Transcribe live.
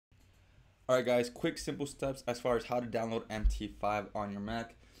Alright guys, quick simple steps as far as how to download MT5 on your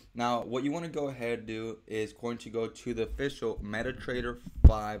Mac. Now what you want to go ahead and do is going to go to the official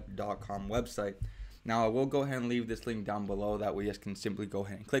metatrader5.com website. Now I will go ahead and leave this link down below, that way you guys can simply go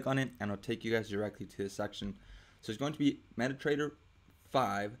ahead and click on it and it'll take you guys directly to this section. So it's going to be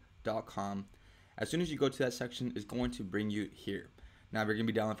metatrader5.com. As soon as you go to that section, it's going to bring you here. Now if you're going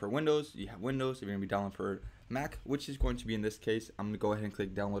to be downloading for Windows, you have Windows. If you're going to be downloading for Mac, which is going to be in this case, I'm going to go ahead and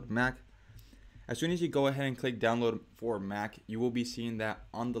click download Mac. As soon as you go ahead and click download for Mac, you will be seeing that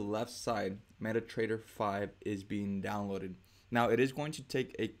on the left side, MetaTrader 5 is being downloaded. Now it is going to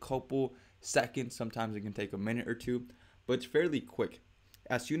take a couple seconds, sometimes it can take a minute or two, but it's fairly quick.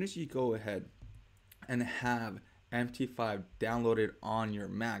 As soon as you go ahead and have MT5 downloaded on your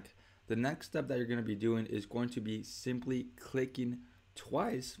Mac, the next step that you're going to be doing is going to be simply clicking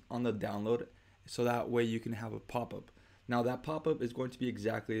twice on the download, so that way you can have a pop-up. Now that pop-up is going to be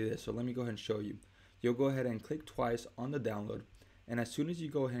exactly this, so let me go ahead and show you. You'll go ahead and click twice on the download, and as soon as you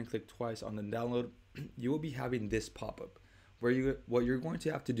go ahead and click twice on the download, you will be having this pop-up where what you're going to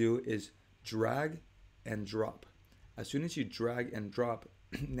have to do is drag and drop. As soon as you drag and drop,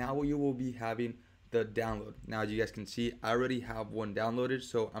 now you will be having the download. Now as you guys can see, I already have one downloaded,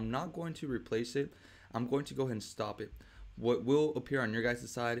 so I'm not going to replace it. I'm going to go ahead and stop it. What will appear on your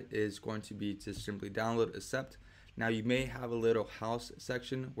guys' side is going to be to simply download, accept. Now you may have a little house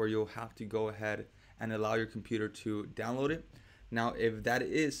section where you'll have to go ahead and allow your computer to download it. Now if that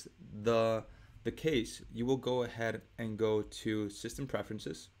is the case, you will go ahead and go to System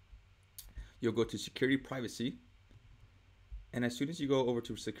Preferences. You'll go to Security Privacy, and as soon as you go over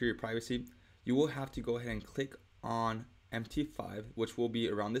to Security Privacy, you will have to go ahead and click on MT5, which will be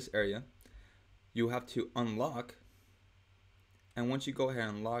around this area. You have to unlock, and once you go ahead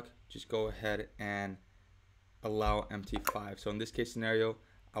and unlock, just go ahead and allow MT5. So in this case scenario,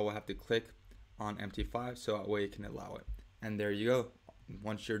 I will have to click on MT5 so that way it can allow it. And there you go.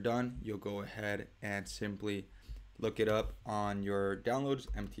 Once you're done, you'll go ahead and simply look it up on your downloads,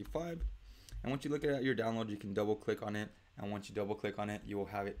 MT5. And once you look at your download, you can double click on it. And once you double click on it, you will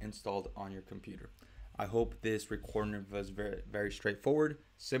have it installed on your computer. I hope this recording was very straightforward,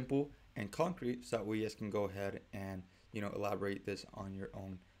 simple, and concrete, so that way you guys can go ahead and elaborate this on your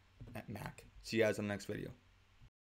own Mac. See you guys on the next video.